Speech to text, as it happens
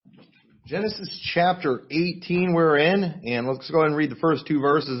Genesis chapter 18 we're in, and let's go ahead and read the first two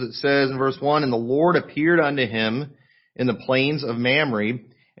verses. It says in verse 1, "And the Lord appeared unto him in the plains of Mamre,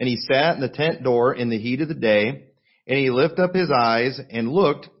 and he sat in the tent door in the heat of the day, and he lifted up his eyes and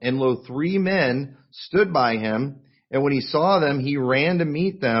looked, and lo, 3 men stood by him, and when he saw them, he ran to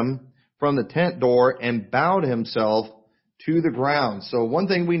meet them from the tent door and bowed himself to the ground." So one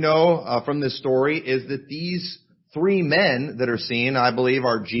thing we know from this story is that these 3 men that are seen, I believe,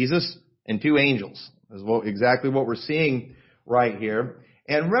 are Jesus and 2 angels. Is exactly what we're seeing right here.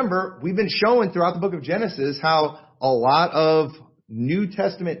 And remember, we've been showing throughout the book of Genesis how a lot of New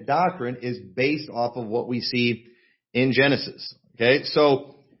Testament doctrine is based off of what we see in Genesis. Okay,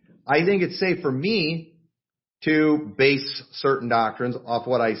 so I think it's safe for me to base certain doctrines off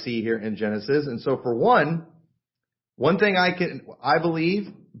what I see here in Genesis. And so for one thing I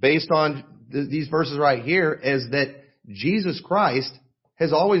believe based on these verses right here is that Jesus Christ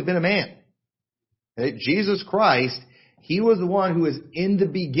has always been a man. Okay? Jesus Christ, He was the one who was in the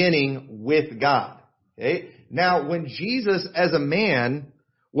beginning with God. Okay? Now, when Jesus as a man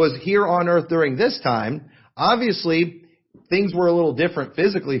was here on earth during this time, obviously things were a little different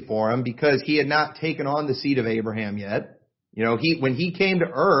physically for Him because He had not taken on the seed of Abraham yet. You know, when He came to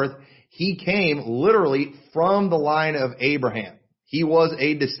earth, He came literally from the line of Abraham. He was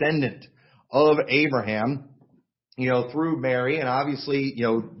a descendant of Abraham, through Mary, and obviously,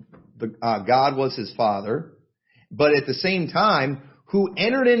 God was His father. But at the same time, who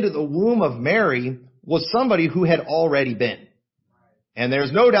entered into the womb of Mary was somebody who had already been. And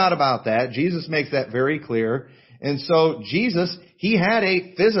there's no doubt about that. Jesus makes that very clear. And so Jesus, He had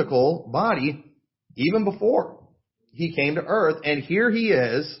a physical body even before He came to earth. And here He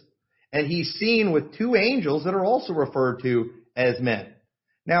is, and He's seen with 2 angels that are also referred to as men.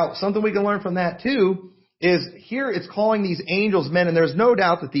 Now, something we can learn from that too is here it's calling these angels men, and there's no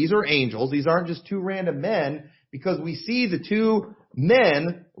doubt that these are angels. These aren't just 2 random men, because we see the 2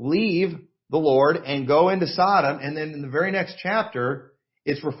 men leave the Lord and go into Sodom, and then in the very next chapter,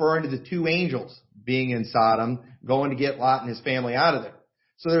 it's referring to the 2 angels being in Sodom, going to get Lot and his family out of there.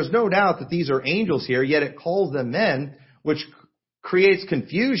 So there's no doubt that these are angels here, yet it calls them men, which creates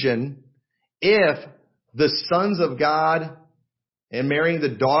confusion if the sons of God and marrying the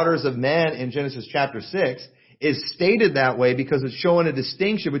daughters of men in Genesis chapter 6 is stated that way because it's showing a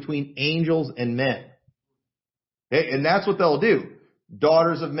distinction between angels and men. Okay? And that's what they'll do.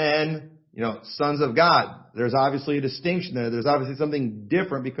 Daughters of men, sons of God. There's obviously a distinction there. There's obviously something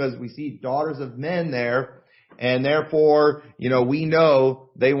different because we see daughters of men there, and therefore, we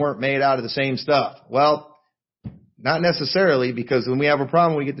know they weren't made out of the same stuff. Well, not necessarily, because when we have a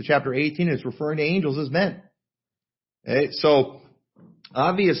problem, we get to chapter 18, it's referring to angels as men. Okay? So,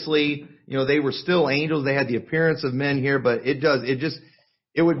 obviously, they were still angels. They had the appearance of men here, but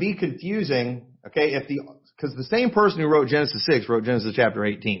it would be confusing, okay, because the same person who wrote Genesis 6 wrote Genesis chapter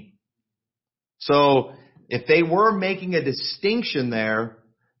 18. So, if they were making a distinction there,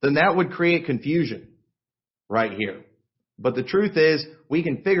 then that would create confusion right here. But the truth is, we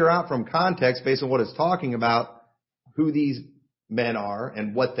can figure out from context, based on what it's talking about, who these men are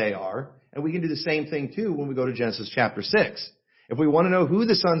and what they are. And we can do the same thing too when we go to Genesis chapter 6. If we want to know who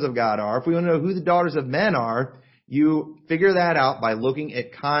the sons of God are, if we want to know who the daughters of men are, you figure that out by looking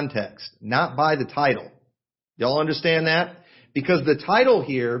at context, not by the title. Y'all understand that? Because the title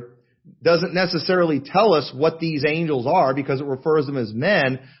here doesn't necessarily tell us what these angels are because it refers them as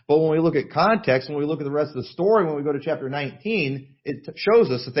men. But when we look at context, when we look at the rest of the story, when we go to chapter 19, it shows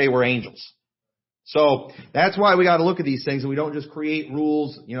us that they were angels. So that's why we got to look at these things, and we don't just create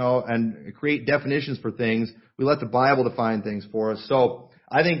rules, and create definitions for things. We let the Bible define things for us. So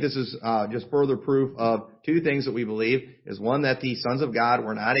I think this is just further proof of 2 things that we believe. Is one, that the sons of God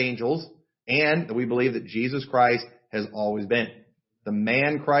were not angels, and that we believe that Jesus Christ has always been. The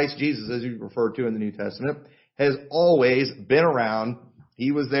man Christ Jesus, as you refer to in the New Testament, has always been around.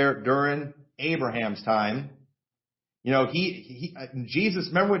 He was there during Abraham's time. Jesus,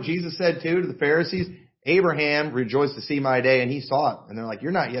 remember what Jesus said too to the Pharisees? Abraham rejoiced to see my day, and he saw it. And they're like,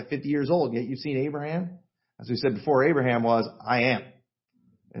 you're not yet 50 years old, yet you've seen Abraham? As we said before, Abraham was, I am.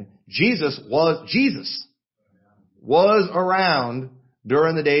 Jesus was around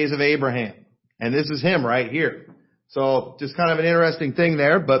during the days of Abraham. And this is him right here. So just kind of an interesting thing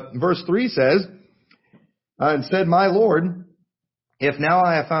there. But verse 3 says, and said, my Lord, if now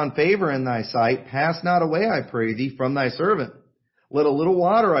I have found favor in thy sight, pass not away, I pray thee, from thy servant. Let a little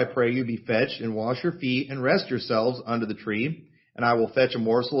water, I pray you, be fetched, and wash your feet, and rest yourselves under the tree. And I will fetch a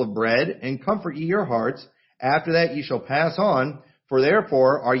morsel of bread, and comfort ye your hearts. After that ye shall pass on. For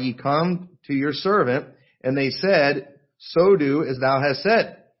therefore are ye come to your servant. And they said, so do as thou hast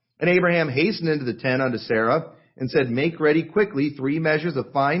said. And Abraham hastened into the tent unto Sarah, and said, Make ready quickly 3 measures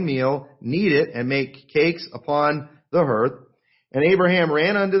of fine meal, knead it, and make cakes upon the hearth. And Abraham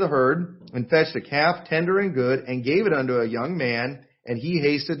ran unto the herd, and fetched a calf tender and good, and gave it unto a young man, and he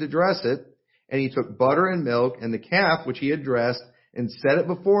hasted to dress it. And he took butter and milk, and the calf which he had dressed, and set it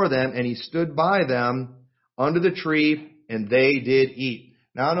before them, and he stood by them under the tree, and they did eat.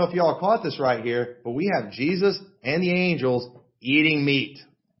 Now, I don't know if y'all caught this right here, but we have Jesus and the angels eating meat.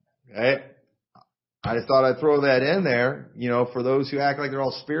 Okay? I just thought I'd throw that in there, for those who act like they're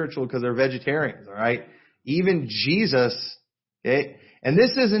all spiritual because they're vegetarians, all right? Even Jesus, okay? And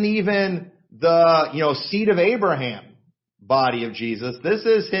this isn't even the, seed of Abraham body of Jesus. This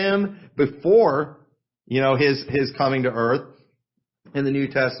is him before, his coming to earth in the New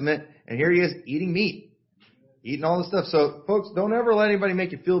Testament. And here he is eating meat, eating all this stuff. So, folks, don't ever let anybody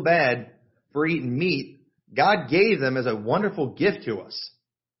make you feel bad for eating meat. God gave them as a wonderful gift to us.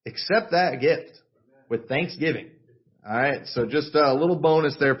 Accept that gift with thanksgiving. All right, so just a little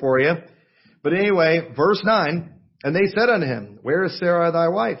bonus there for you. But anyway, verse 9, and they said unto him, Where is Sarah thy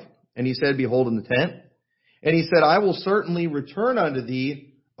wife? And he said, Behold, in the tent. And he said, I will certainly return unto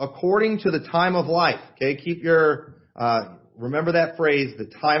thee according to the time of life. Okay, keep your, remember that phrase,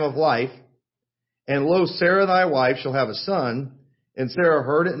 the time of life. And lo, Sarah thy wife shall have a son. And Sarah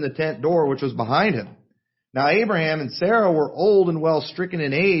heard it in the tent door which was behind him. Now Abraham and Sarah were old and well stricken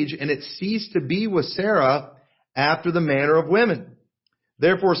in age, and it ceased to be with Sarah after the manner of women.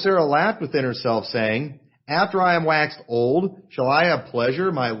 Therefore Sarah laughed within herself, saying, After I am waxed old, shall I have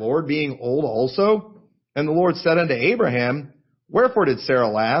pleasure, my Lord being old also? And the Lord said unto Abraham, Wherefore did Sarah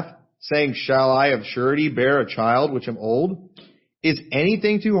laugh, saying, Shall I of surety bear a child which am old? Is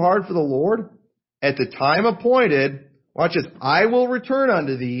anything too hard for the Lord? At the time appointed, watch this, I will return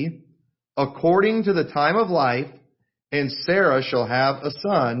unto thee, according to the time of life, and Sarah shall have a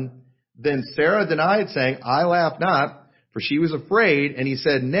son. Then Sarah denied, saying, I laugh not, for she was afraid. And he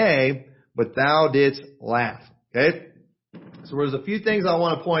said, Nay, but thou didst laugh. Okay? So there's a few things I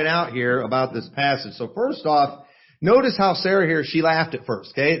want to point out here about this passage. So first off, notice how Sarah here, she laughed at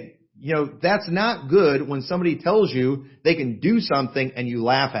first. Okay? That's not good when somebody tells you they can do something and you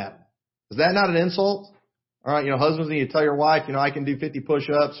laugh at them. Is that not an insult? All right, husbands need to tell your wife, I can do 50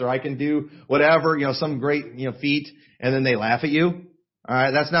 push-ups or I can do whatever, some great, feat, and then they laugh at you. All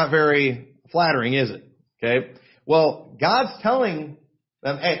right, that's not very flattering, is it? Okay. Well, God's telling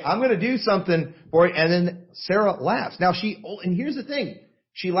them, hey, I'm going to do something for you, and then Sarah laughs. Now and here's the thing.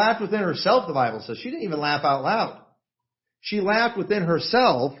 She laughed within herself, the Bible says. She didn't even laugh out loud. She laughed within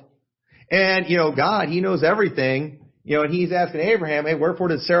herself, and, God, He knows everything, and He's asking Abraham, hey, wherefore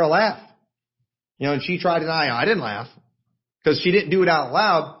did Sarah laugh? And she tried to deny, I didn't laugh, because she didn't do it out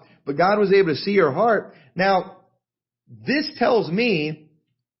loud, but God was able to see her heart. Now, this tells me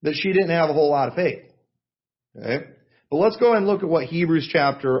that she didn't have a whole lot of faith. Okay? But let's go and look at what Hebrews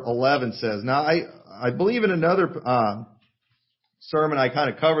chapter 11 says. Now, I believe in another sermon I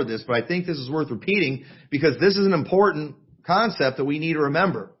kind of covered this, but I think this is worth repeating because this is an important concept that we need to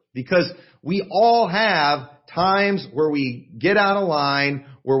remember. Because we all have times where we get out of line,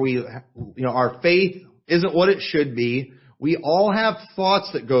 where our faith isn't what it should be. We all have thoughts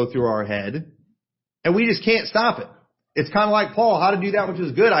that go through our head, and we just can't stop it. It's kind of like Paul, how to do that which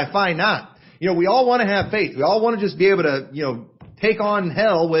is good, I find not. We all want to have faith. We all want to just be able to, take on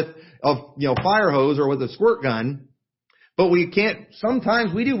hell with a, fire hose or with a squirt gun. But we can't,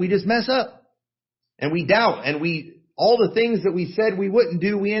 sometimes we do, we just mess up. And we doubt, and all the things that we said we wouldn't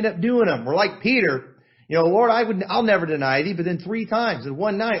do, we end up doing them. We're like Peter. Lord, I'll never deny thee, but then 3 times. And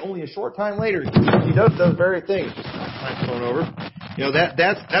one night, only a short time later, he does those very things. Just my phone over.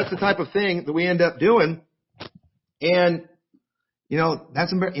 That's the type of thing that we end up doing. And,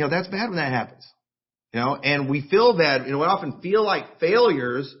 that's bad when that happens. And we feel bad. We often feel like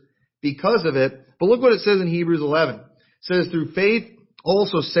failures because of it. But look what it says in Hebrews 11. It says, through faith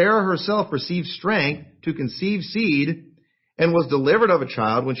also Sarah herself received strength to conceive seed and was delivered of a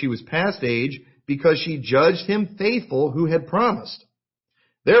child when she was past age, because she judged him faithful who had promised.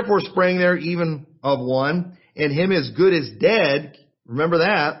 Therefore sprang there even of one, and him as good as dead, remember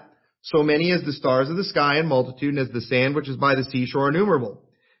that, so many as the stars of the sky in multitude, and as the sand which is by the seashore innumerable.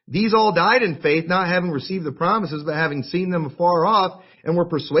 These all died in faith, not having received the promises, but having seen them afar off, and were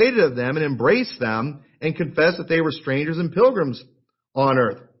persuaded of them, and embraced them, and confessed that they were strangers and pilgrims on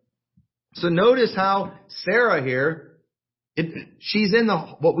earth. So notice how Sarah here, she's in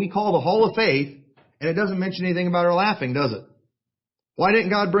what we call the Hall of Faith, and it doesn't mention anything about her laughing, does it? Why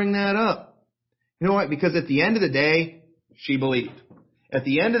didn't God bring that up? You know what? Because at the end of the day, she believed. At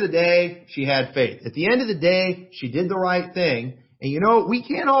the end of the day, she had faith. At the end of the day, she did the right thing. And we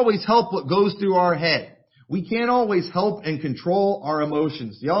can't always help what goes through our head. We can't always help and control our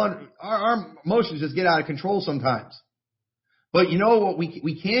emotions. Our emotions just get out of control sometimes. But you know what?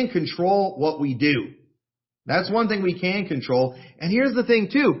 We can control what we do. That's one thing we can control. And here's the thing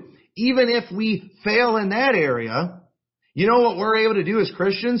too. Even if we fail in that area, you know what we're able to do as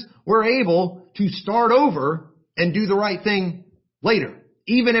Christians? We're able to start over and do the right thing later,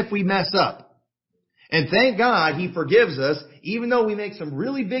 even if we mess up. And thank God He forgives us, even though we make some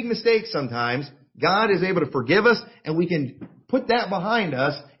really big mistakes sometimes. God is able to forgive us, and we can put that behind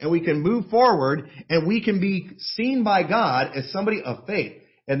us, and we can move forward, and we can be seen by God as somebody of faith.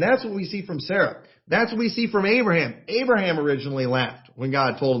 And that's what we see from Sarah. That's what we see from Abraham. Abraham originally laughed when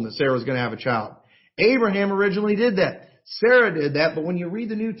God told him that Sarah was going to have a child. Abraham originally did that. Sarah did that, but when you read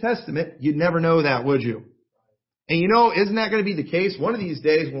the New Testament, you'd never know that, would you? And isn't that going to be the case? One of these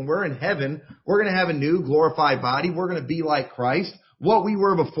days when we're in heaven, we're going to have a new glorified body. We're going to be like Christ. What we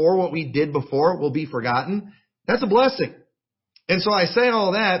were before, what we did before will be forgotten. That's a blessing. And so I say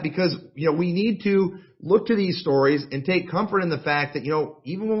all that because, we need to look to these stories and take comfort in the fact that,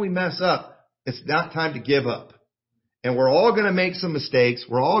 even when we mess up, it's not time to give up. And we're all going to make some mistakes.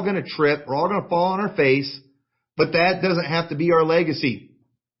 We're all going to trip. We're all going to fall on our face. But that doesn't have to be our legacy,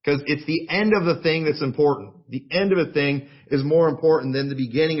 because it's the end of the thing that's important. The end of a thing is more important than the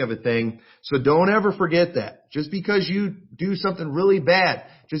beginning of a thing. So don't ever forget that. Just because you do something really bad,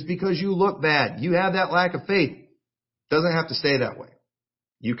 just because you look bad, you have that lack of faith, doesn't have to stay that way.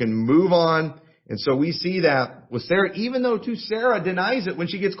 You can move on. And so we see that with Sarah, even though too Sarah denies it when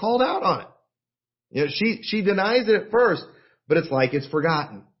she gets called out on it. She denies it at first, but it's like it's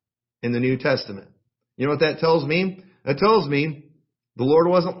forgotten in the New Testament. You know what that tells me? That tells me the Lord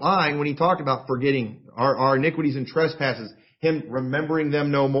wasn't lying when He talked about forgetting our iniquities and trespasses, Him remembering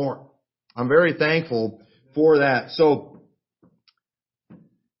them no more. I'm very thankful for that. So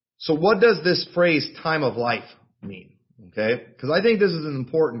what does this phrase time of life mean? Okay? Because I think this is an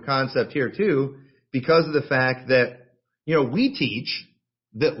important concept here too, because of the fact that, we teach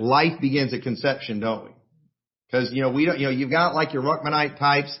that life begins at conception, don't we? Because, we don't, you've got like your Ruckmanite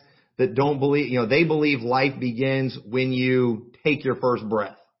types that don't believe, they believe life begins when you take your first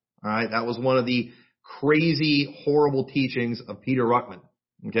breath. All right. That was one of the crazy, horrible teachings of Peter Ruckman.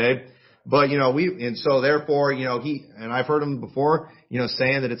 Okay. But, and so therefore, and I've heard him before,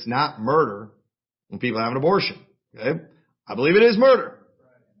 saying that it's not murder when people have an abortion. Okay. I believe it is murder.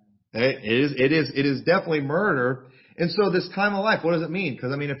 Okay? It is definitely murder. And so this time of life, what does it mean?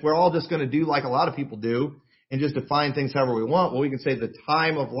 Because if we're all just going to do like a lot of people do and just define things however we want, well, we can say the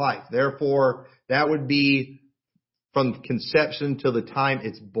time of life. Therefore, that would be from conception to the time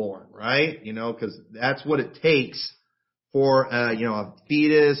it's born, right? Because that's what it takes for, a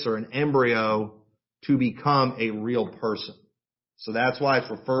fetus or an embryo to become a real person. So that's why it's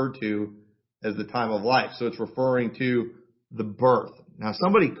referred to as the time of life. So it's referring to the birth. Now,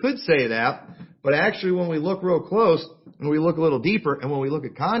 somebody could say that, but actually when we look real close and we look a little deeper and when we look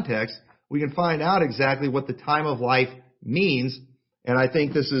at context, we can find out exactly what the time of life means. And I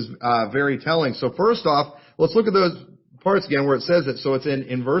think this is very telling. So first off, let's look at those parts again where it says it. So it's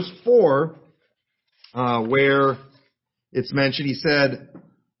in verse 4 where it's mentioned. He said,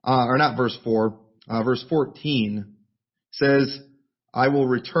 or not verse 4, verse 14 says, I will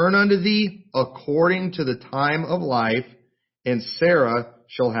return unto thee according to the time of life, and Sarah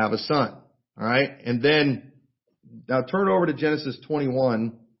shall have a son. All right. And then now turn over to Genesis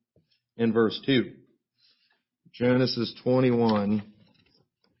 21 in verse 2. Genesis 21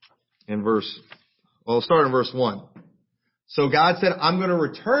 in start in verse 1. So God said, I'm going to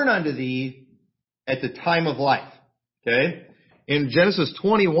return unto thee at the time of life. Okay. In Genesis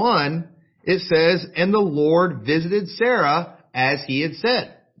 21, it says, and the Lord visited Sarah as He had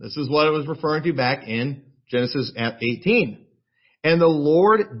said. This is what it was referring to back in Genesis 18. And the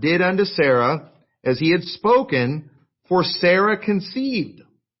Lord did unto Sarah as He had spoken, for Sarah conceived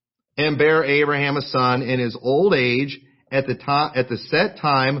and bare Abraham a son in his old age at the set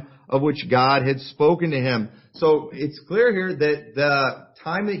time of which God had spoken to him. So it's clear here that the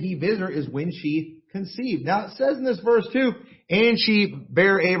time that He visited her is when she conceived. Now it says in this verse too, and she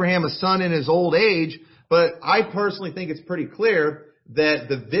bare Abraham a son in his old age, but I personally think it's pretty clear that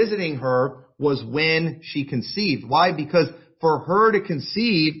the visiting her was when she conceived. Why? Because for her to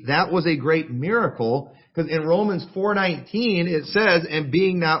conceive, that was a great miracle. Because in Romans 4:19 it says, and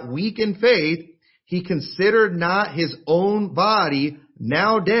being not weak in faith, he considered not his own body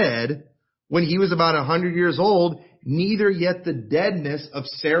now dead when he was about 100 years old, neither yet the deadness of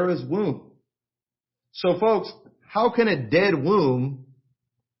Sarah's womb. So folks, how can a dead womb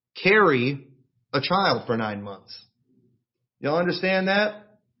carry a child for 9 months? Y'all understand that?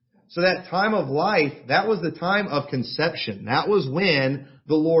 So that time of life, that was the time of conception. That was when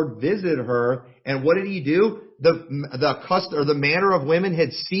the Lord visited her. And what did He do? The manner of women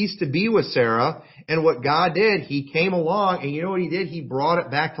had ceased to be with Sarah. And what God did, He came along, and you know what He did? He brought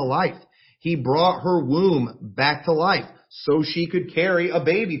it back to life. He brought her womb back to life so she could carry a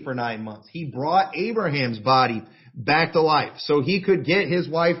baby for 9 months. He brought Abraham's body back to life so he could get his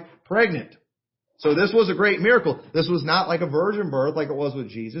wife pregnant. So this was a great miracle. This was not like a virgin birth like it was with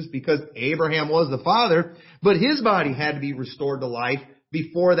Jesus, because Abraham was the father, but his body had to be restored to life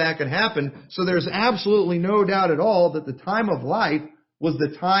before that could happen. So there's absolutely no doubt at all that the time of life was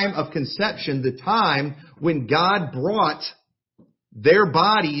the time of conception, the time when God brought their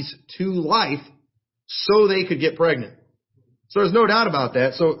bodies to life so they could get pregnant. So there's no doubt about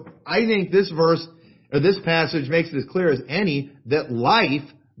that. So I think this verse, or this passage, makes it as clear as any that life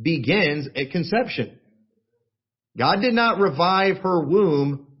begins at conception. God did not revive her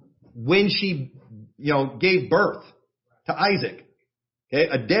womb when she, gave birth to Isaac. Okay?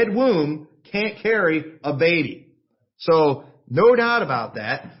 A dead womb can't carry a baby. So no doubt about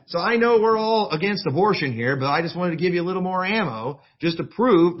that. So I know we're all against abortion here, but I just wanted to give you a little more ammo just to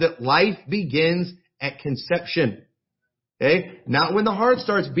prove that life begins at conception. Okay? Not when the heart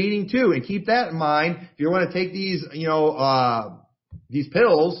starts beating too. And keep that in mind. If you want to take these, these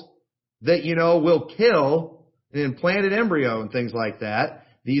pills that, will kill an implanted embryo and things like that.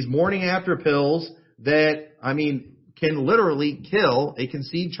 These morning after pills that, can literally kill a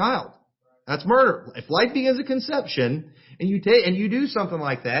conceived child. That's murder. If life begins at conception and you do something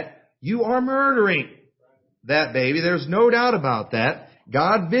like that, you are murdering that baby. There's no doubt about that.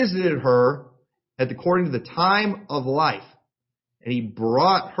 God visited her according to the time of life. And He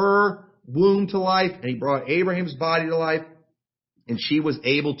brought her womb to life, and He brought Abraham's body to life, and she was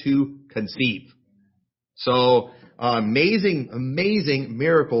able to conceive. So, amazing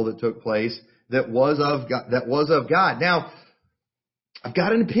miracle that took place that was of God. Now, I've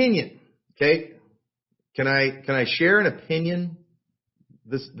got an opinion. Okay? Can I share an opinion?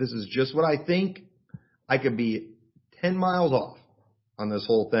 This is just what I think. I could be 10 miles off on this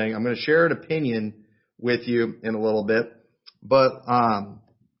whole thing. I'm going to share an opinion with you in a little bit. But,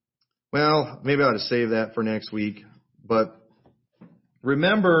 maybe I ought to save that for next week. But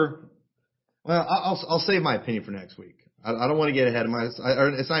remember, I'll save my opinion for next week. I don't want to get ahead of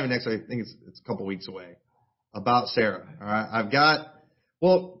it's not even next week. I think it's a couple weeks away about Sarah. All right.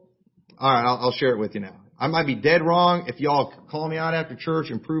 I'll share it with you now. I might be dead wrong. If y'all call me out after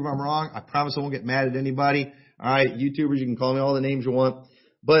church and prove I'm wrong, I promise I won't get mad at anybody. All right. YouTubers, you can call me all the names you want.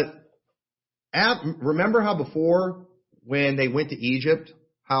 But remember how before, when they went to Egypt,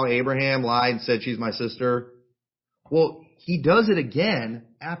 how Abraham lied and said, she's my sister? Well, he does it again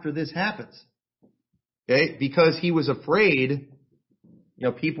after this happens. Okay? Because he was afraid,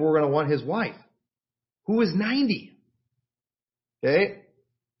 people were going to want his wife, who was 90. Okay?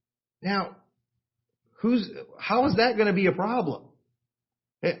 Now, how is that going to be a problem?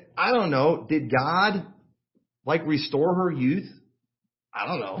 I don't know. Did God, restore her youth? I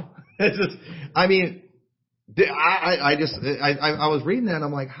don't know. It's just, I was reading that and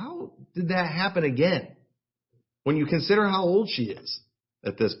I'm like, how did that happen again? When you consider how old she is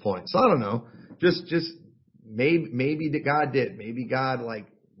at this point. So I don't know. Just maybe that God did. Maybe God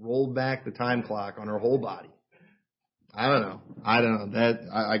rolled back the time clock on her whole body. I don't know. That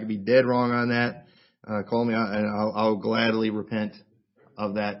I could be dead wrong on that. Call me out and I'll gladly repent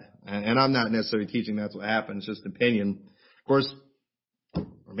of that. And I'm not necessarily teaching that's what happened. It's just opinion. Of course,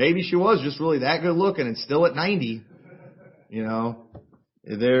 or maybe she was just really that good looking and still at 90. People,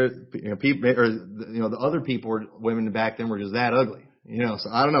 the other women back then were just that ugly. So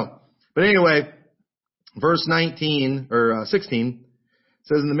I don't know. But anyway, verse 16 says,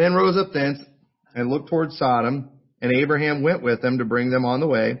 and the men rose up thence and looked toward Sodom, and Abraham went with them to bring them on the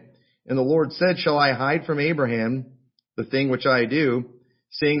way. And the Lord said, shall I hide from Abraham the thing which I do,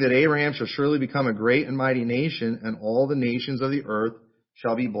 seeing that Abraham shall surely become a great and mighty nation, and all the nations of the earth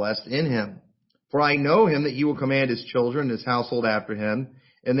shall be blessed in him. For I know him that he will command his children and his household after him,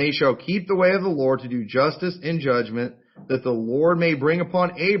 and they shall keep the way of the Lord to do justice and judgment, that the Lord may bring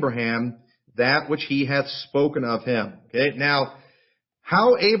upon Abraham that which he hath spoken of him. Okay, now,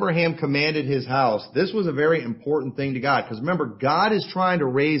 how Abraham commanded his house, this was a very important thing to God. Because remember, God is trying to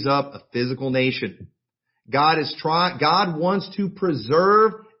raise up a physical nation. God wants to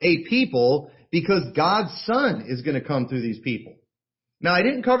preserve a people because God's Son is going to come through these people. Now, I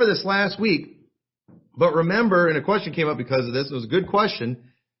didn't cover this last week, but remember, and a question came up because of this. It was a good question.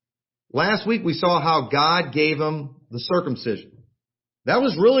 Last week we saw how God gave him the circumcision. That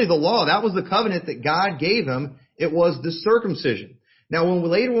was really the law. That was the covenant that God gave him, It was the circumcision. Now,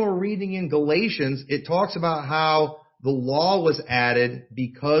 later when we're reading in Galatians, it talks about how the law was added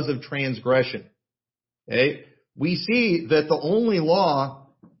because of transgression. Okay? We see that the only law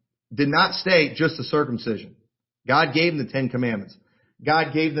did not stay just the circumcision. God gave them the 10 Commandments.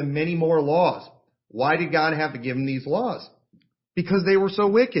 God gave them many more laws. Why did God have to give them these laws? Because they were so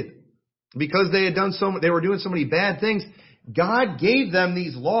wicked. Because they were doing so many bad things. God gave them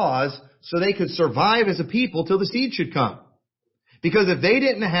these laws so they could survive as a people till the seed should come. Because if they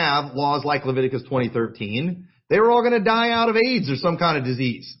didn't have laws like Leviticus 20:13, they were all going to die out of AIDS or some kind of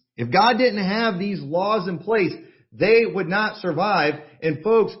disease. If God didn't have these laws in place, they would not survive. And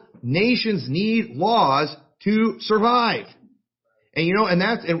folks, nations need laws to survive.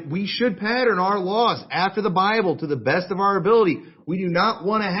 And we should pattern our laws after the Bible to the best of our ability. We do not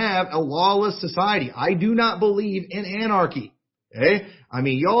want to have a lawless society. I do not believe in anarchy. Okay?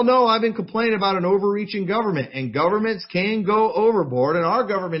 Y'all know I've been complaining about an overreaching government, and governments can go overboard, and our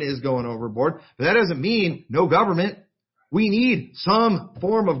government is going overboard, but that doesn't mean no government. We need some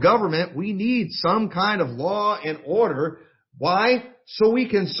form of government. We need some kind of law and order. Why? So we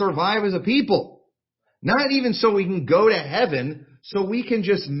can survive as a people. Not even so we can go to heaven, so we can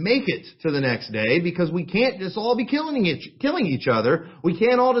just make it to the next day, because we can't just all be killing each other. We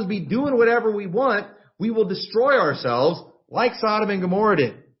can't all just be doing whatever we want. We will destroy ourselves like Sodom and Gomorrah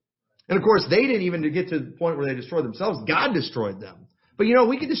did. And of course, they didn't even get to the point where they destroyed themselves. God destroyed them. But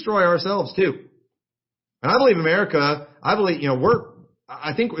we can destroy ourselves too. And I believe America, I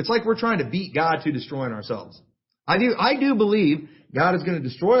think it's like we're trying to beat God to destroying ourselves. I do believe God is going to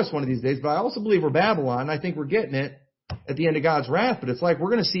destroy us one of these days, but I also believe we're Babylon. I think we're getting it at the end of God's wrath, but it's like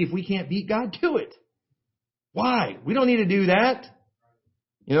we're going to see if we can't beat God to it. Why? We don't need to do that.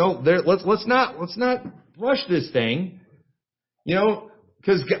 Let's not rush this thing.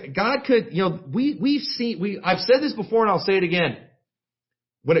 Because God could, I've said this before and I'll say it again.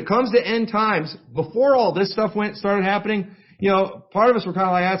 When it comes to end times, before all this stuff started happening, part of us were kind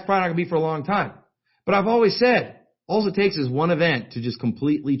of like, that's probably not going to be for a long time. But I've always said, all it takes is one event to just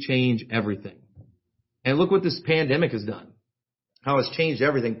completely change everything. And look what this pandemic has done. How it's changed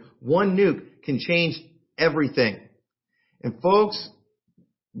everything. One nuke can change everything. And folks,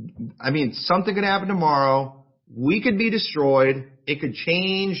 something could happen tomorrow. We could be destroyed. It could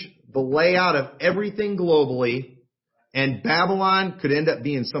change the layout of everything globally. And Babylon could end up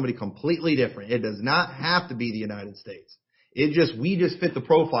being somebody completely different. It does not have to be the United States. We just fit the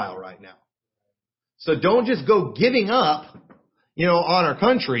profile right now. So don't just go giving up, on our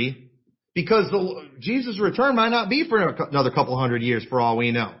country, because Jesus' return might not be for another couple hundred years for all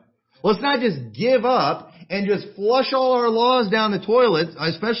we know. Let's not just give up and just flush all our laws down the toilet,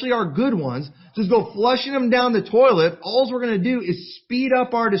 especially our good ones. Just go flushing them down the toilet. All we're going to do is speed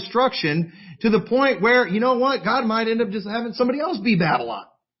up our destruction to the point where, God might end up just having somebody else be Babylon.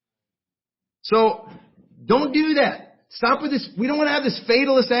 So don't do that. Stop with this. We don't want to have this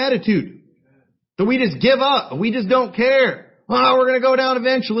fatalist attitude that we just give up and we just don't care. Well, we're going to go down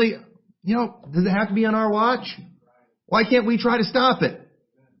eventually. Does it have to be on our watch? Why can't we try to stop it?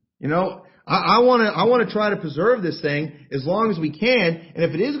 I want to try to preserve this thing as long as we can. And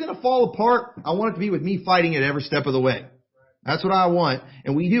if it is going to fall apart, I want it to be with me fighting it every step of the way. That's what I want.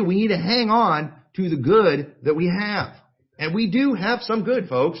 And we do. We need to hang on to the good that we have. And we do have some good,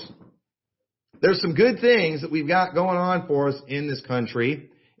 folks. There's some good things that we've got going on for us in this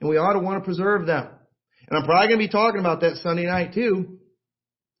country, and we ought to want to preserve them. And I'm probably going to be talking about that Sunday night too,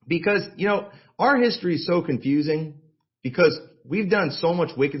 because, our history is so confusing because we've done so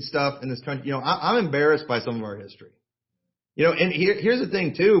much wicked stuff in this country. I'm embarrassed by some of our history. And here's the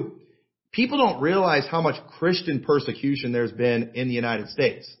thing too. People don't realize how much Christian persecution there's been in the United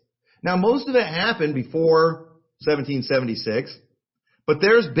States. Now, most of it happened before 1776, but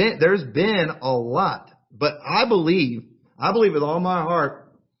there's been a lot. But I believe with all my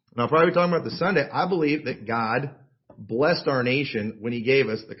heart, and I'll probably be talking about this Sunday, I believe that God blessed our nation when He gave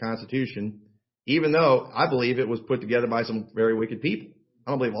us the Constitution, even though I believe it was put together by some very wicked people.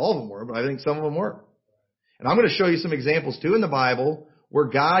 I don't believe all of them were, but I think some of them were. And I'm going to show you some examples too in the Bible where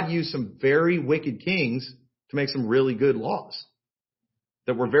God used some very wicked kings to make some really good laws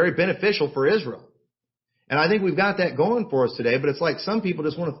that were very beneficial for Israel. And I think we've got that going for us today, but it's like some people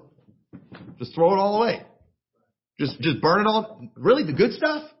just want to just throw it all away. Just burn it all. Really, the good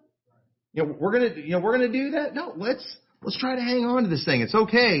stuff? We're going to do that? No, let's try to hang on to this thing. It's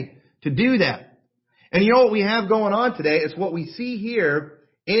okay to do that. And you know what we have going on today? It's what we see here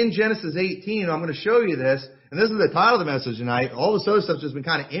in Genesis 18. I'm going to show you this. And this is the title of the message tonight. All this other stuff's just been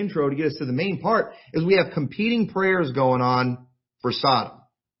kind of intro to get us to the main part, is we have competing prayers going on for Sodom.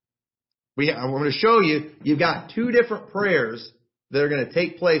 I'm going to show you, you've got two different prayers that are going to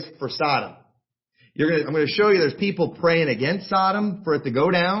take place for Sodom. I'm going to show you there's people praying against Sodom for it to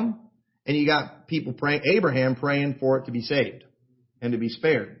go down, and you got people praying, Abraham praying for it to be saved and to be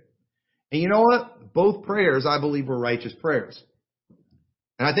spared. And you know what? Both prayers, I believe, were righteous prayers.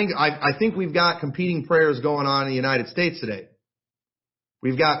 And I think we've got competing prayers going on in the United States today.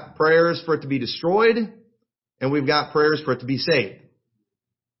 We've got prayers for it to be destroyed, and we've got prayers for it to be saved.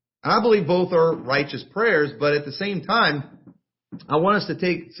 And I believe both are righteous prayers, but at the same time, I want us to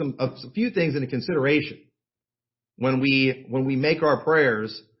take a few things into consideration when we make our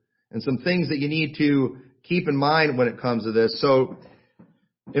prayers, and some things that you need to keep in mind when it comes to this. So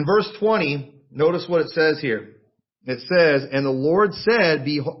in verse 20, notice what it says here. It says, "And the Lord said,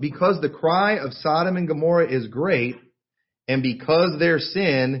 because the cry of Sodom and Gomorrah is great, and because their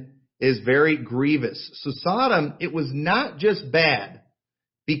sin is very grievous." So Sodom, it was not just bad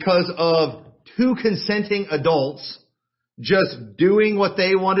because of two consenting adults just doing what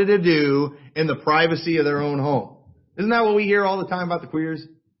they wanted to do in the privacy of their own home. Isn't that what we hear all the time about the queers?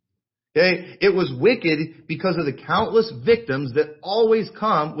 Okay? It was wicked because of the countless victims that always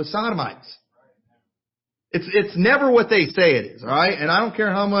come with sodomites. It's never what they say it is, all right? And I don't care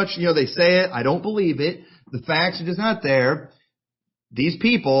how much, they say it. I don't believe it. The facts are just not there. These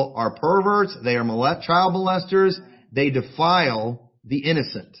people are perverts. They are child molesters. They defile the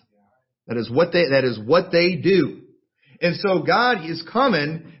innocent. That is what they do. And so God is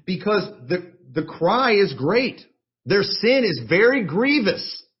coming because the cry is great. Their sin is very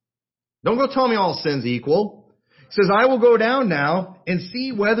grievous. Don't go tell me all sins equal. It says, "I will go down now and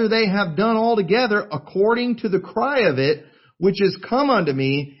see whether they have done altogether according to the cry of it, which is come unto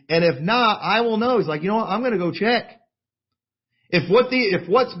me. And if not, I will know." He's like, you know what? I'm going to go check. If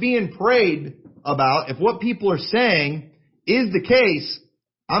what's being prayed about, if what people are saying is the case,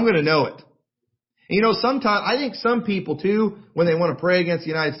 I'm going to know it. And sometimes, I think some people too, when they want to pray against the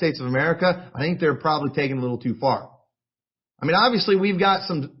United States of America, I think they're probably taking it a little too far. I mean, obviously we've got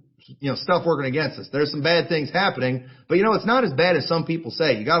some, stuff working against us. There's some bad things happening, but it's not as bad as some people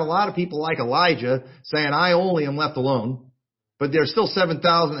say. You got a lot of people like Elijah saying, "I only am left alone," but there's still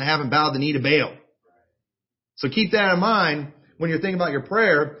 7,000 that haven't bowed the knee to Baal. So keep that in mind when you're thinking about your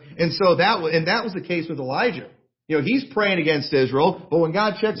prayer. And so that was the case with Elijah. He's praying against Israel, but when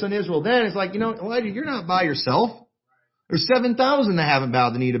God checks on Israel, then it's like, Elijah, you're not by yourself. There's 7,000 that haven't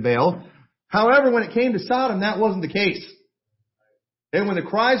bowed the knee to Baal. However, when it came to Sodom, that wasn't the case. And when the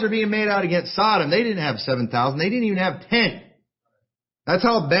cries are being made out against Sodom, they didn't have 7,000. They didn't even have 10. That's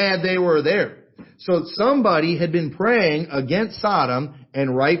how bad they were there. So somebody had been praying against Sodom,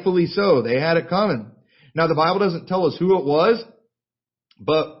 and rightfully so. They had it coming. Now, the Bible doesn't tell us who it was,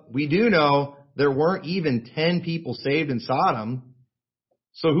 but we do know there weren't even 10 people saved in Sodom.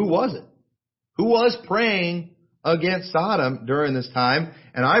 So who was it? Who was praying against Sodom during this time?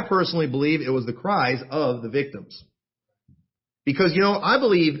 And I personally believe it was the cries of the victims. Because, I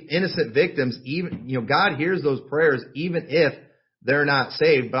believe innocent victims, even, God hears those prayers even if they're not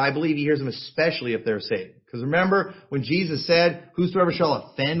saved. But I believe He hears them especially if they're saved. Because remember when Jesus said, "Whosoever shall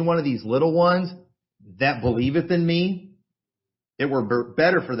offend one of these little ones that believeth in me, it were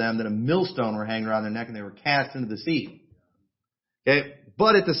better for them than a millstone were hanging around their neck and they were cast into the sea." Okay.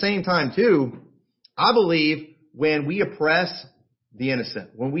 But at the same time too, I believe when we oppress the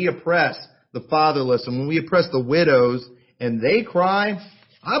innocent, when we oppress the fatherless, and when we oppress the widows, and they cry,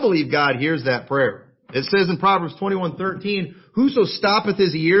 I believe God hears that prayer. It says in Proverbs 21:13, "Whoso stoppeth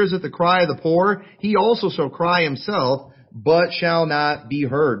his ears at the cry of the poor, he also shall cry himself, but shall not be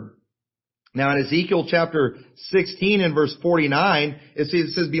heard." Now in Ezekiel chapter 16 and verse 49, it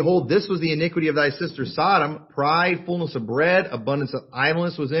says, "Behold, this was the iniquity of thy sister Sodom. Pride, fullness of bread, abundance of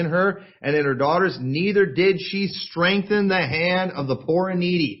idleness was in her, and in her daughters, neither did she strengthen the hand of the poor and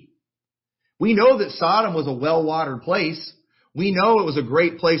needy." We know that Sodom was a well-watered place. We know it was a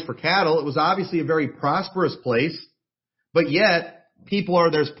great place for cattle. It was obviously a very prosperous place. But yet,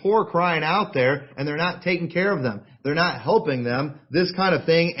 there's poor crying out there, and they're not taking care of them. They're not helping them. This kind of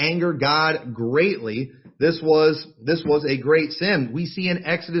thing angered God greatly. This was a great sin. We see in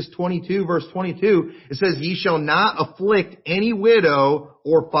Exodus 22, verse 22, it says, "Ye shall not afflict any widow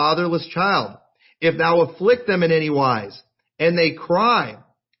or fatherless child. If thou afflict them in any wise, and they cry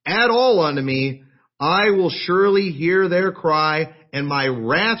at all unto me, I will surely hear their cry, and my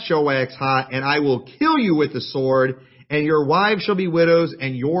wrath shall wax hot, and I will kill you with the sword, and your wives shall be widows,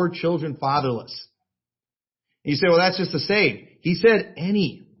 and your children fatherless." And you say, well, that's just a saying. He said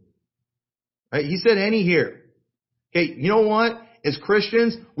any. Right? He said any here. Okay, you know what? As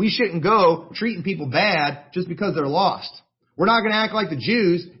Christians, we shouldn't go treating people bad just because they're lost. We're not going to act like the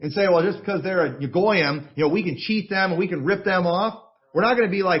Jews and say, well, just because they're a Goyim, we can cheat them and we can rip them off. We're not going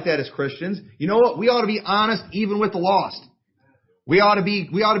to be like that as Christians. You know what? We ought to be honest even with the lost. We ought to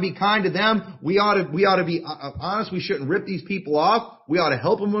be kind to them. We ought to be honest. We shouldn't rip these people off. We ought to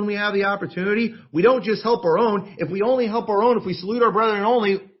help them when we have the opportunity. We don't just help our own. If we only help our own, if we salute our brethren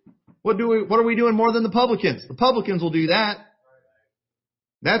only, what are we doing more than the publicans? The publicans will do that.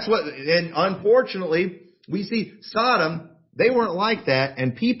 And unfortunately, we see Sodom, they weren't like that,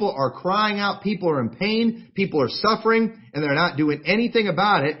 and people are crying out, people are in pain, people are suffering, and they're not doing anything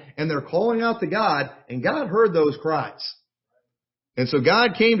about it, and they're calling out to God, and God heard those cries. And so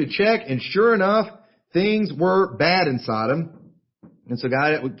God came to check, and sure enough, things were bad in Sodom. And so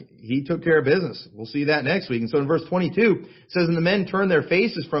God, He took care of business. We'll see that next week. And so in verse 22, it says, and the men turned their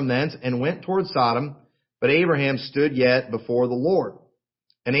faces from thence and went toward Sodom, but Abraham stood yet before the Lord.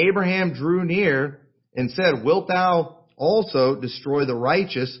 And Abraham drew near and said, wilt thou also destroy the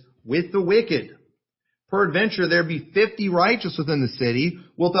righteous with the wicked? Peradventure there be 50 righteous within the city.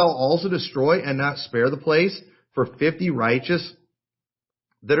 Wilt thou also destroy and not spare the place for 50 righteous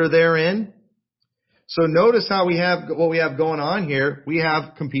that are therein? So notice how what we have going on here. We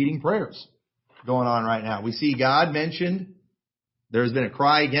have competing prayers going on right now. We see God mentioned. There's been a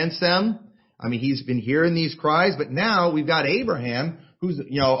cry against them. I mean, He's been hearing these cries, but now we've got Abraham, who's,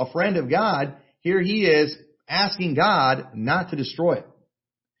 a friend of God. Here he is asking God not to destroy it.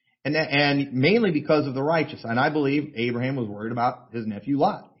 And mainly because of the righteous. And I believe Abraham was worried about his nephew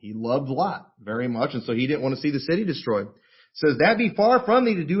Lot. He loved Lot very much, and so he didn't want to see the city destroyed. It says, that be far from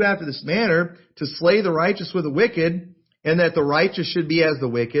thee to do after this manner, to slay the righteous with the wicked, and that the righteous should be as the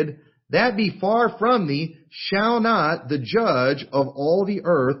wicked. That be far from thee. Shall not the judge of all the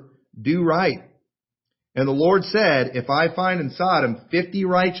earth do right? And the Lord said, if I find in Sodom 50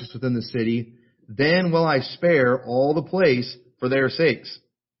 righteous within the city, then will I spare all the place for their sakes.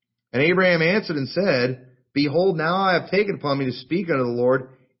 And Abraham answered and said, behold, now I have taken upon me to speak unto the Lord,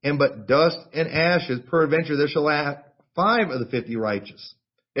 and but dust and ashes, peradventure there shall lie 5 of the 50 righteous.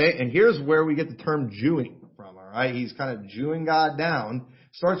 Okay, and here's where we get the term Jewing from, all right? He's kind of Jewing God down.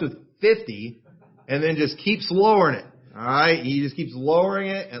 Starts with 50, and then just keeps lowering it, all right? He just keeps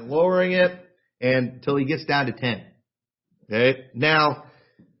lowering it until he gets down to 10. Okay, now,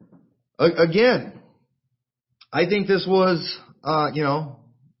 again, I think this was, an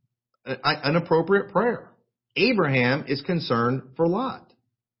appropriate prayer. Abraham is concerned for Lot.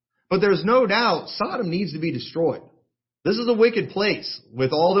 But there's no doubt Sodom needs to be destroyed. This is a wicked place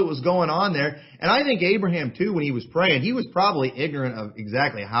with all that was going on there. And I think Abraham, too, when he was praying, he was probably ignorant of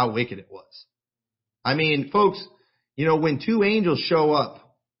exactly how wicked it was. I mean, folks, when 2 angels show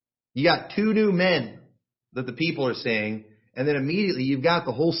up, you got 2 new men that the people are saying, and then immediately you've got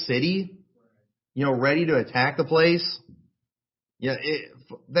the whole city, ready to attack the place. Yeah,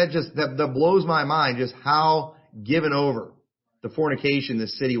 that blows my mind just how given over to fornication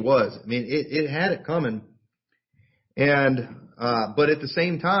this city was. I mean, it had it coming. And, but at the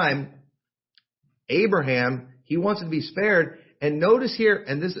same time, Abraham, he wants to be spared. And notice here,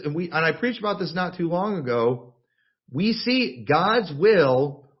 and I preached about this not too long ago, we see God's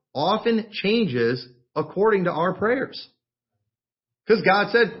will often changes according to our prayers. Because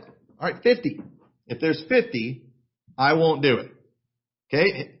God said, all right, 50. If there's 50, I won't do it.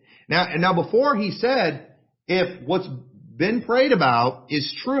 Okay? Now before He said, if what's been prayed about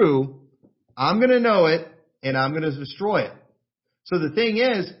is true, I'm going to know it and I'm going to destroy it. So the thing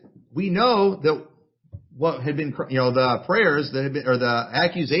is, we know that what had been, the prayers that had been, or the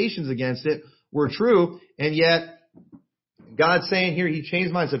accusations against it were true, and yet God's saying here, He changed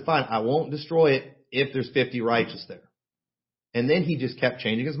his mind and said, fine, I won't destroy it if there's 50 righteous there. And then He just kept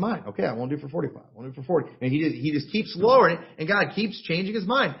changing His mind. Okay, I won't do it for 45. I won't do it for 40. And He just keeps lowering it, and God keeps changing His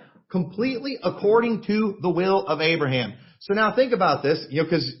mind completely according to the will of Abraham. So now think about this,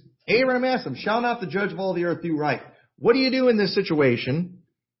 because Abraham asked him, shall not the judge of all the earth do right? What do you do in this situation?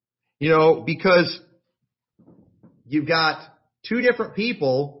 Because you've got 2 different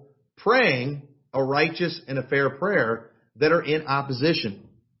people praying a righteous and a fair prayer that are in opposition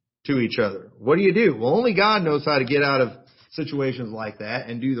to each other. What do you do? Well, only God knows how to get out of situations like that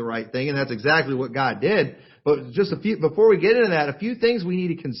and do the right thing, and that's exactly what God did. But just before we get into that, a few things we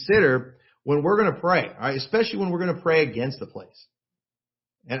need to consider when we're going to pray, all right? Especially when we're going to pray against the place.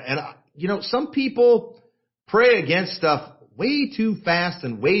 And some people pray against stuff way too fast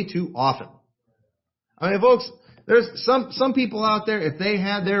and way too often. I mean, folks, there's some people out there, if they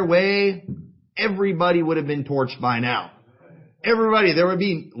had their way, everybody would have been torched by now. Everybody, there would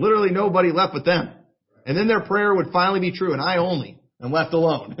be literally nobody left but them. And then their prayer would finally be true, and I only. and left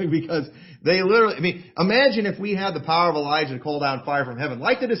alone. Because they literally, imagine if we had the power of Elijah to call down fire from heaven,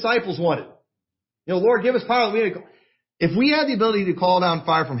 like the disciples wanted. Lord, give us power. If we had the ability to call down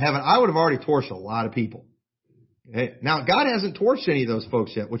fire from heaven, I would have already torched a lot of people. Okay? Now, God hasn't torched any of those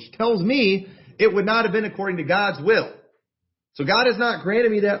folks yet, which tells me it would not have been according to God's will. So God has not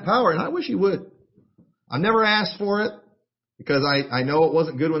granted me that power, and I wish He would. I've never asked for it because I know it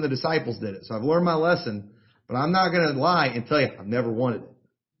wasn't good when the disciples did it. So I've learned my lesson, but I'm not going to lie and tell you I've never wanted it.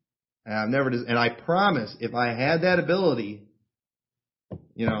 And I promise if I had that ability,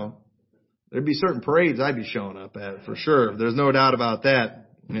 there'd be certain parades I'd be showing up at for sure. There's no doubt about that.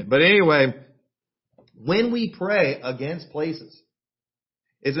 But anyway, when we pray against places,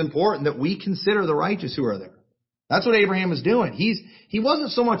 it's important that we consider the righteous who are there. That's what Abraham was doing. He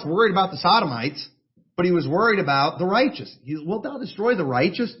wasn't so much worried about the Sodomites, but he was worried about the righteous. Wilt thou destroy the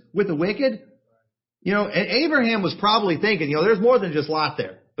righteous with the wicked? And Abraham was probably thinking, there's more than just Lot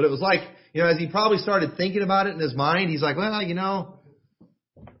there. But it was like, as he probably started thinking about it in his mind, he's like, well,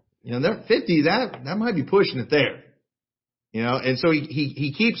 they're 50, that might be pushing it there. And so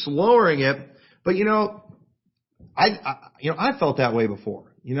he keeps lowering it. But I felt that way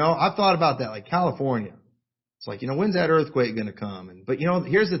before. I've thought about that, like California. It's like, when's that earthquake going to come? But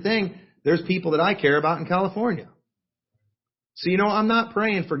here's the thing. There's people that I care about in California. So, I'm not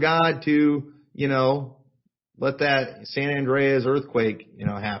praying for God to, let that San Andreas earthquake,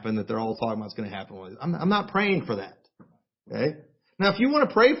 happen that they're all talking about is going to happen. I'm not praying for that. Okay? Now, if you want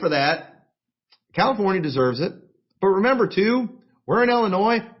to pray for that, California deserves it. But remember, too, we're in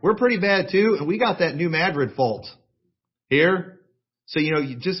Illinois. We're pretty bad, too. And we got that New Madrid fault here. So,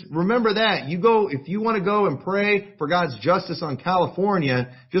 you just remember that. If you want to go and pray for God's justice on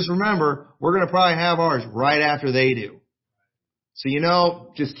California, just remember, we're going to probably have ours right after they do.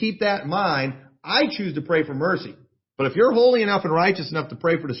 So, just keep that in mind. I choose to pray for mercy. But if you're holy enough and righteous enough to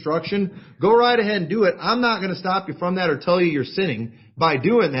pray for destruction, go right ahead and do it. I'm not going to stop you from that or tell you you're sinning by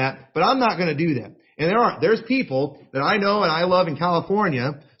doing that, but I'm not going to do that. And there's people that I know and I love in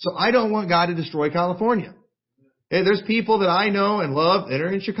California, so I don't want God to destroy California. Hey, there's people that I know and love that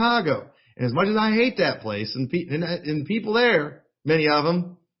are in Chicago. And as much as I hate that place and people there, many of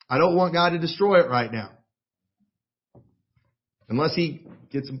them, I don't want God to destroy it right now. Unless He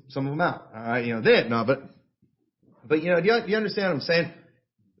gets some of them out. All right, but do you understand what I'm saying?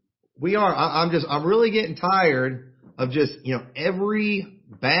 I'm really getting tired of just, every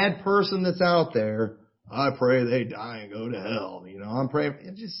bad person that's out there, I pray they die and go to hell. I'm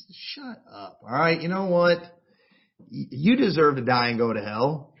praying, just shut up. All right, you know what? You deserve to die and go to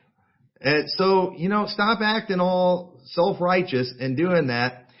hell. And so, stop acting all self-righteous and doing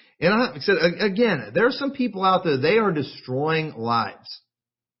that. And I said, again, there are some people out there, they are destroying lives.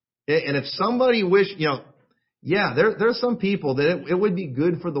 And if somebody there's some people that it would be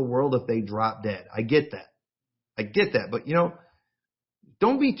good for the world if they drop dead. I get that. But,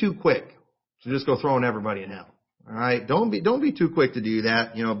 don't be too quick to just go throwing everybody in hell. All right? Don't be too quick to do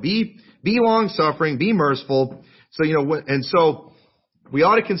that. Be long-suffering, be merciful. So, so we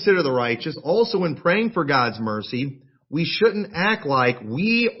ought to consider the righteous. Also, when praying for God's mercy, we shouldn't act like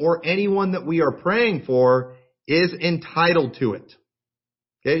we or anyone that we are praying for is entitled to it.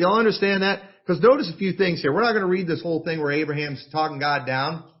 Okay, y'all understand that? Because notice a few things here. We're not going to read this whole thing where Abraham's talking God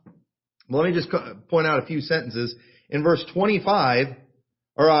down. Let me just point out a few sentences. In verse 25,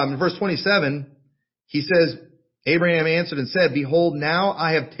 in verse 27, he says, Abraham answered and said, Behold, now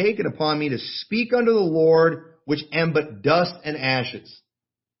I have taken upon me to speak unto the Lord, which am but dust and ashes.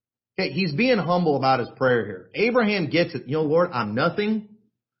 Okay, he's being humble about his prayer here. Abraham gets it. Lord, I'm nothing.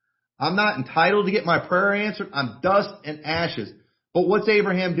 I'm not entitled to get my prayer answered. I'm dust and ashes. But what's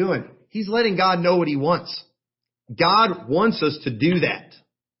Abraham doing? He's letting God know what He wants. God wants us to do that.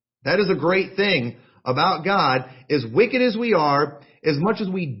 That is a great thing about God. As wicked as we are, as much as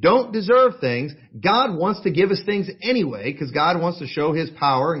we don't deserve things, God wants to give us things anyway, because God wants to show His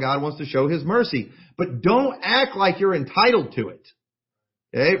power and God wants to show His mercy. But don't act like you're entitled to it.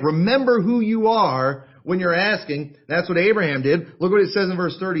 Okay? Remember who you are when you're asking. That's what Abraham did. Look what it says in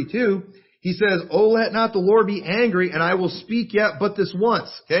verse 32. He says, Oh, let not the Lord be angry, and I will speak yet but this once.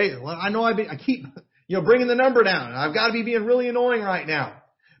 Okay? Well, I know I keep, bringing the number down, and I've got to be being really annoying right now.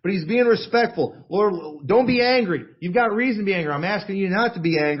 But he's being respectful. Lord, don't be angry. You've got reason to be angry. I'm asking you not to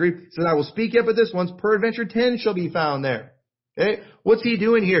be angry. He said, I will speak yet but this once. Peradventure 10 shall be found there. Okay? What's he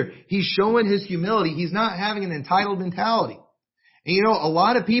doing here? He's showing his humility. He's not having an entitled mentality. And a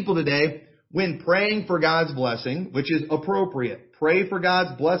lot of people today, when praying for God's blessing, which is appropriate, pray for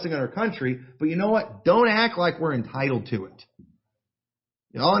God's blessing on our country, but you know what? Don't act like we're entitled to it.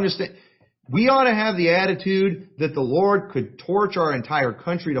 Y'all understand? We ought to have the attitude that the Lord could torch our entire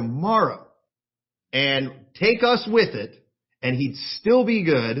country tomorrow and take us with it, and He'd still be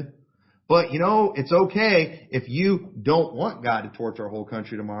good. But, it's okay if you don't want God to torch our whole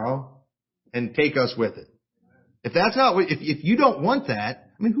country tomorrow and take us with it. If that's not, if you don't want that,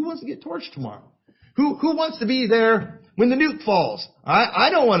 who wants to get torched tomorrow? Who wants to be there when the nuke falls? I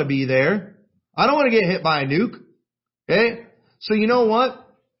don't want to be there. I don't want to get hit by a nuke. Okay? So you know what?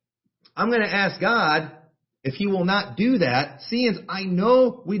 I'm going to ask God if He will not do that, seeing I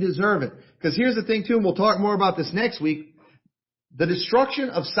know we deserve it. Because here's the thing too, and we'll talk more about this next week. The destruction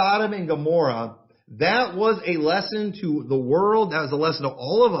of Sodom and Gomorrah, that was a lesson to the world. That was a lesson to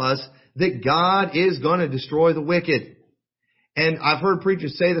all of us that God is going to destroy the wicked. And I've heard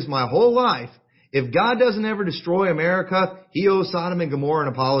preachers say this my whole life. If God doesn't ever destroy America, He owes Sodom and Gomorrah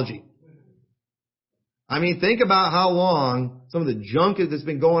an apology. Think about how long some of the junk that's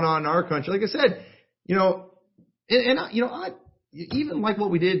been going on in our country. Like I said, even like what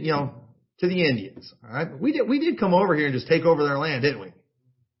we did, to the Indians. All right, we did come over here and just take over their land, didn't we?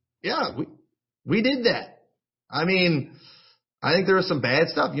 Yeah, we did that. I think there was some bad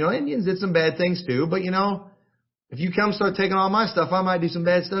stuff. Indians did some bad things too. But if you come start taking all my stuff, I might do some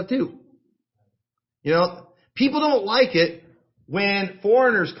bad stuff too. People don't like it when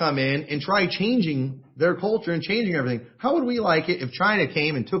foreigners come in and try changing their culture and changing everything. How would we like it if China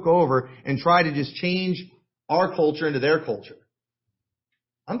came and took over and tried to just change our culture into their culture?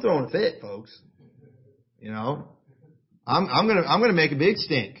 I'm throwing a fit, folks. I'm gonna make a big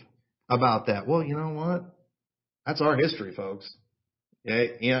stink about that. Well, you know what? That's our history, folks.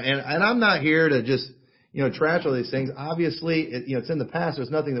 Okay? And I'm not here to just trash all these things. Obviously, it's in the past. There's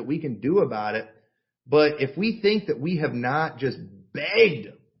nothing that we can do about it. But if we think that we have not just begged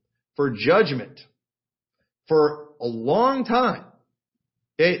for judgment for a long time,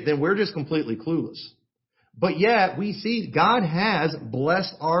 okay, then we're just completely clueless. But yet, we see God has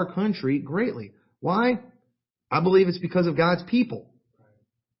blessed our country greatly. Why? I believe it's because of God's people.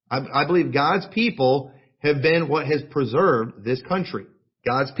 I believe God's people have been what has preserved this country.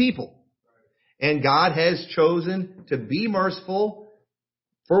 God's people. And God has chosen to be merciful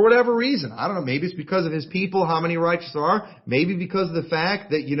for whatever reason. I don't know. Maybe it's because of His people, how many righteous there are. Maybe because of the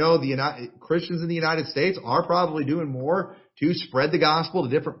fact that, the Christians in the United States are probably doing more to spread the gospel to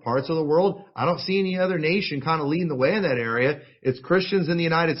different parts of the world. I don't see any other nation kind of leading the way in that area. It's Christians in the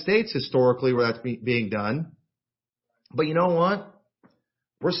United States historically where that's being done. But you know what?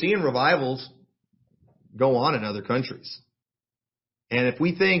 We're seeing revivals go on in other countries. And if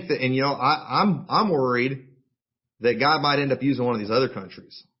we think that, I'm worried that God might end up using one of these other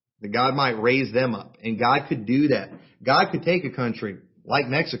countries. That God might raise them up. And God could do that. God could take a country like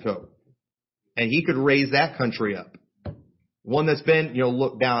Mexico and He could raise that country up. One that's been,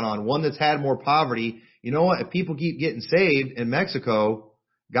 looked down on. One that's had more poverty. You know what? If people keep getting saved in Mexico,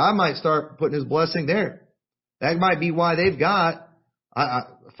 God might start putting His blessing there. That might be why they've got,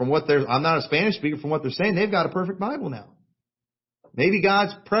 I'm not a Spanish speaker, from what they're saying, they've got a perfect Bible now. Maybe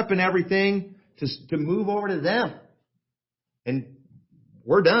God's prepping everything to move over to them. And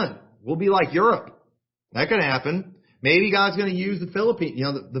we're done. We'll be like Europe. That could happen. Maybe God's going to use the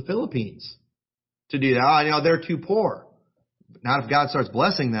Philippines to do that. They're too poor. Not if God starts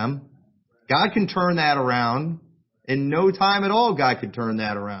blessing them. God can turn that around. In no time at all, God could turn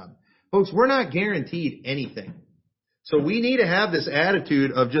that around. Folks, we're not guaranteed anything. So we need to have this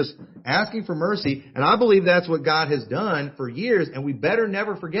attitude of just asking for mercy. And I believe that's what God has done for years. And we better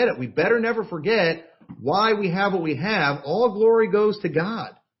never forget it. We better never forget why we have what we have. All glory goes to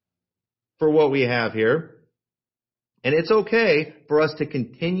God for what we have here. And it's okay for us to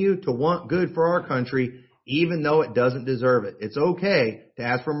continue to want good for our country, even though it doesn't deserve it. It's okay to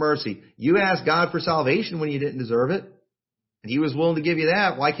ask for mercy. You asked God for salvation when you didn't deserve it. And He was willing to give you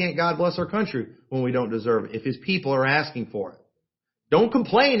that. Why can't God bless our country when we don't deserve it, if His people are asking for it? Don't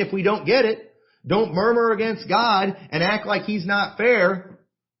complain if we don't get it. Don't murmur against God and act like He's not fair.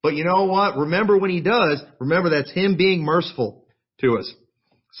 But you know what? Remember when He does, remember that's Him being merciful to us.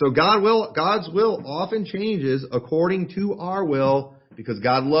 So God's will often changes according to our will because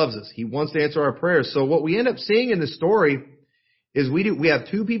God loves us. He wants to answer our prayers. So what we end up seeing in the story is we have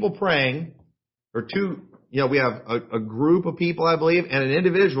two people praying, or we have a group of people, I believe, and an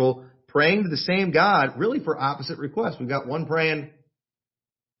individual praying to the same God, really for opposite requests. We've got one praying,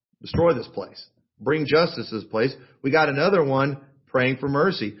 destroy this place, bring justice to this place. We got another one praying for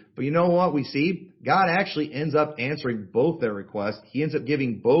mercy. But you know what we see? God actually ends up answering both their requests. He ends up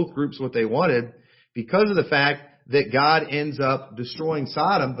giving both groups what they wanted because of the fact that God ends up destroying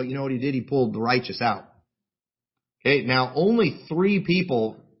Sodom. But you know what He did? He pulled the righteous out. Okay, now only 3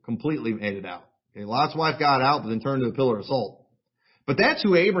 people completely made it out. Okay, Lot's wife got out, but then turned into a pillar of salt. But that's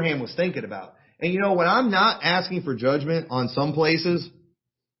who Abraham was thinking about. And when I'm not asking for judgment on some places,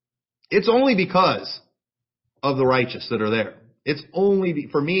 it's only because of the righteous that are there.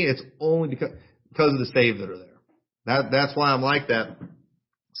 For me, it's only because of the saved that are there. That's why I'm like that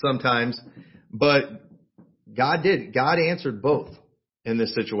sometimes. But God did. God answered both in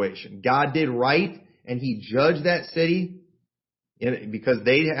this situation. God did right, and He judged that city because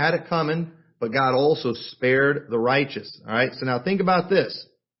they had it coming, but God also spared the righteous. All right? So now think about this.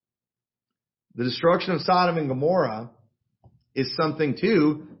 The destruction of Sodom and Gomorrah is something,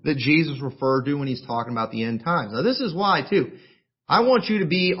 too, that Jesus referred to when He's talking about the end times. Now, this is why, too. I want you to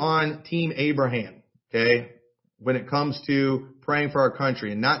be on Team Abraham, okay, when it comes to praying for our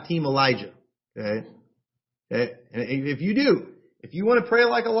country, and not Team Elijah, okay? And if you want to pray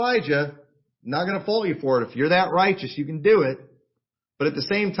like Elijah, I'm not going to fault you for it. If you're that righteous, you can do it. But at the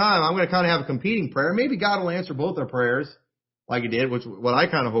same time, I'm going to kind of have a competing prayer. Maybe God will answer both our prayers like He did, which is what I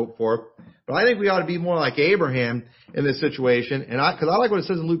kind of hope for. But I think we ought to be more like Abraham in this situation. And because I like what it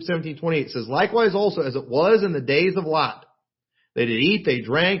says in Luke 17:28. It says, likewise also as it was in the days of Lot. They did eat, they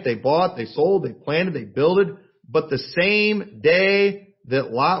drank, they bought, they sold, they planted, they builded. But the same day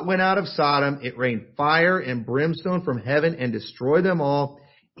that Lot went out of Sodom, it rained fire and brimstone from heaven and destroyed them all.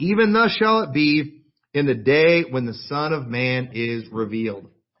 Even thus shall it be in the day when the Son of Man is revealed.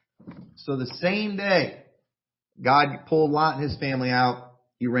 So the same day God pulled Lot and his family out,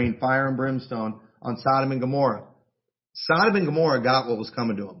 He rained fire and brimstone on Sodom and Gomorrah. Sodom and Gomorrah got what was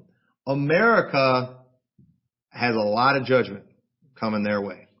coming to them. America has a lot of judgment coming their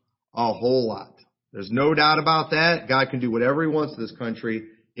way. A whole lot. There's no doubt about that. God can do whatever He wants to this country.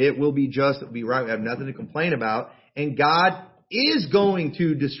 It will be just, it will be right. We have nothing to complain about. And God is going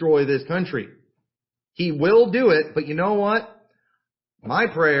to destroy this country. He will do it. But you know what? My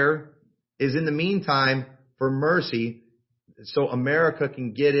prayer is in the meantime for mercy so America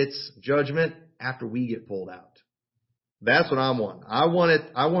can get its judgment after we get pulled out. That's what I want. I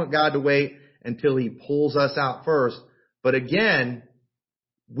want God to wait until He pulls us out first. But again,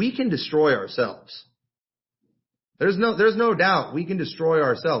 we can destroy ourselves. There's no doubt we can destroy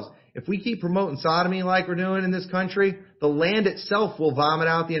ourselves. If we keep promoting sodomy like we're doing in this country, the land itself will vomit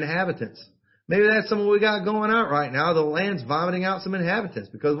out the inhabitants. Maybe that's some of what we got going on right now. The land's vomiting out some inhabitants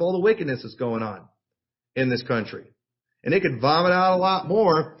because of all the wickedness that's going on in this country. And it could vomit out a lot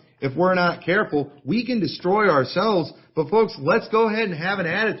more if we're not careful. We can destroy ourselves. But folks, let's go ahead and have an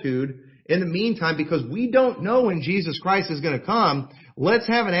attitude in the meantime, because we don't know when Jesus Christ is going to come. Let's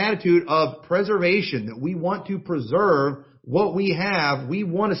have an attitude of preservation, that we want to preserve what we have. We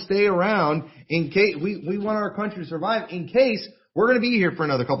want to stay around in case we want our country to survive in case we're going to be here for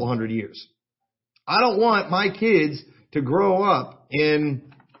another couple hundred years. I don't want my kids to grow up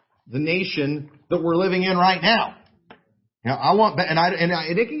in the nation that we're living in right now. I want,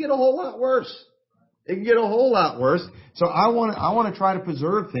 and it can get a whole lot worse. It can get a whole lot worse. So I want to try to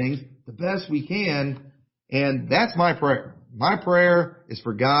preserve things the best we can, and that's my prayer. My prayer is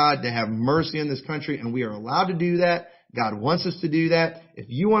for God to have mercy in this country, and we are allowed to do that. God wants us to do that. If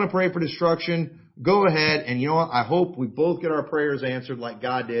you want to pray for destruction, go ahead, and you know what? I hope we both get our prayers answered like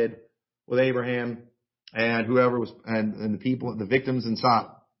God did with Abraham and whoever was, and the people, the victims in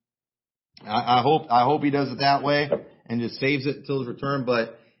Sodom. I hope He does it that way and just saves it until His return.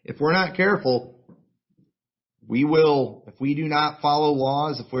 But if we're not careful, we will, if we do not follow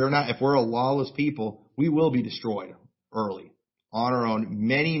laws, if we're a lawless people, we will be destroyed early on our own.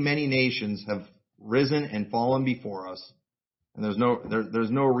 Many, many nations have risen and fallen before us, and there's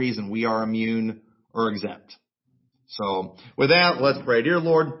no reason we are immune or exempt. So with that, let's pray. Dear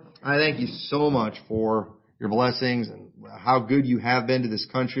Lord, I thank You so much for Your blessings and how good You have been to this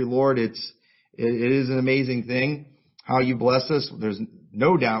country, Lord. It is an amazing thing how You bless us. There's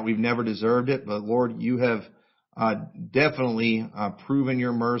no doubt we've never deserved it, but Lord, You have definitely proven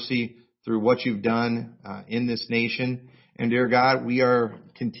Your mercy through what You've done in this nation. And dear God, we are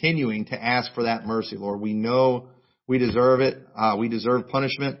continuing to ask for that mercy, Lord. We know we deserve it. We deserve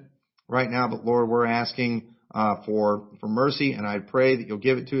punishment right now, but Lord, we're asking for mercy, and I pray that You'll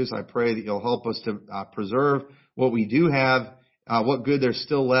give it to us. I pray that You'll help us to preserve what we do have, what good there's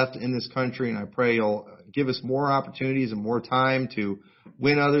still left in this country, and I pray You'll give us more opportunities and more time to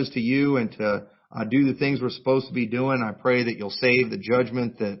win others to You and to do the things we're supposed to be doing. I pray that You'll save the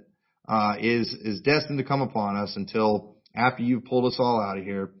judgment that is destined to come upon us until after You've pulled us all out of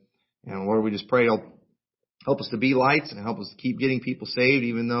here. And Lord, we just pray You'll help us to be lights and help us to keep getting people saved,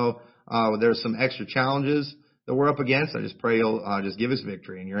 even though there's some extra challenges that we're up against. I just pray You'll just give us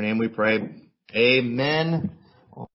victory. In Your name we pray. Amen.